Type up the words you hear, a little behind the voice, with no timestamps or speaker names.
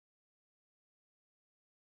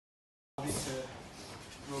To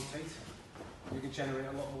rotate, you can generate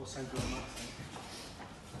a lot more centre of mass.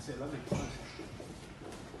 That's it, lovely.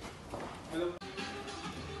 Hello.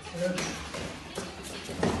 Hello.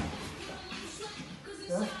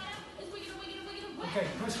 Yeah. Okay,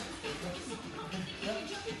 good.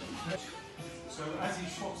 Yeah. So as he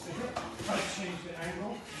swaps the hip, try to change the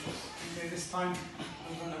angle. Okay, this time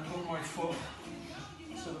I'm going to put my foot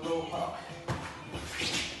to the lower part.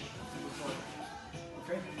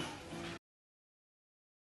 Okay.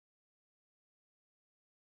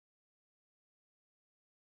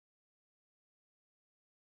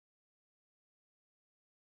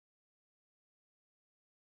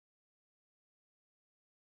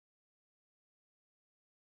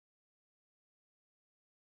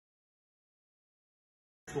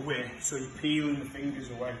 Away, so you're peeling the fingers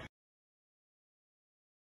away.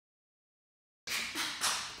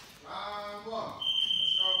 One.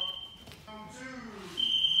 Let's go.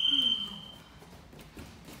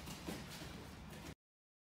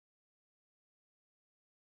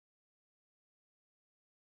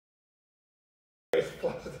 2. It's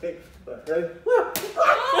plastic. Okay.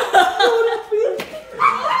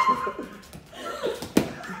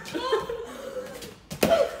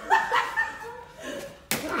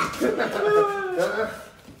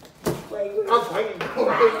 I'm fighting.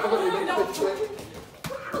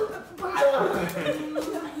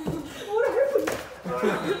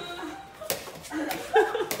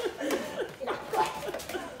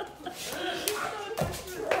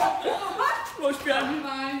 What's behind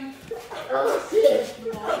mine? Oh, shit.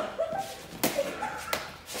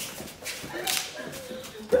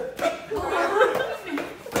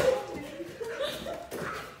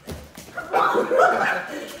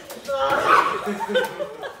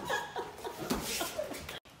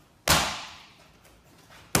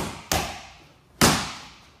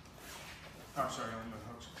 Oh, sorry, I'm the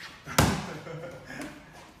host.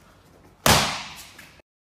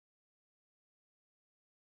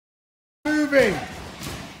 Moving.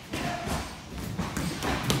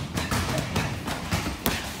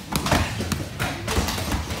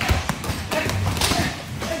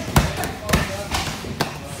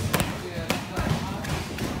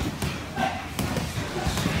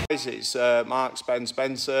 It's Mark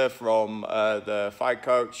Spencer from the Fight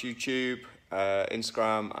Coach YouTube,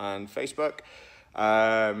 Instagram and Facebook.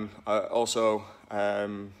 Also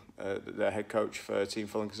the head coach for Team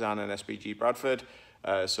Full and Kazan and SBG Bradford.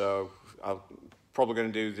 So I'm probably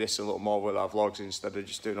going to do this a little more with our vlogs instead of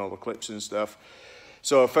just doing all the clips and stuff.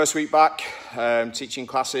 So first week back, teaching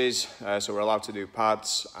classes. So we're allowed to do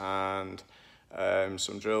pads and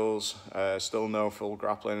some drills. Still no full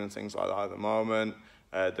grappling and things like that at the moment.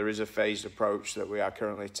 There is a phased approach that we are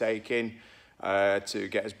currently taking to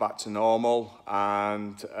get us back to normal,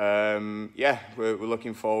 and yeah, we're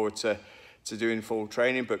looking forward to doing full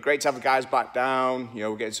training. But great to have the guys back down. You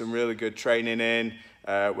know, we're getting some really good training in,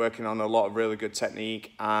 working on a lot of really good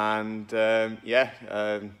technique, and yeah,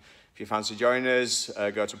 if you fancy joining us,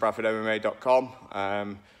 go to bradfordmma.com.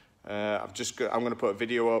 I'm going to put a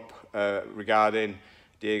video up regarding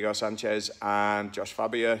Diego Sanchez and Josh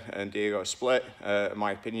Fabia and Diego Split,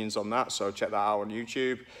 my opinions on that, so check that out on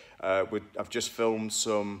YouTube. I've just filmed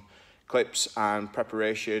some clips and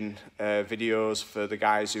preparation videos for the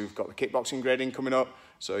guys who've got the kickboxing grading coming up,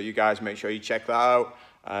 so you guys make sure you check that out,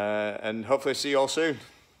 and hopefully see you all soon.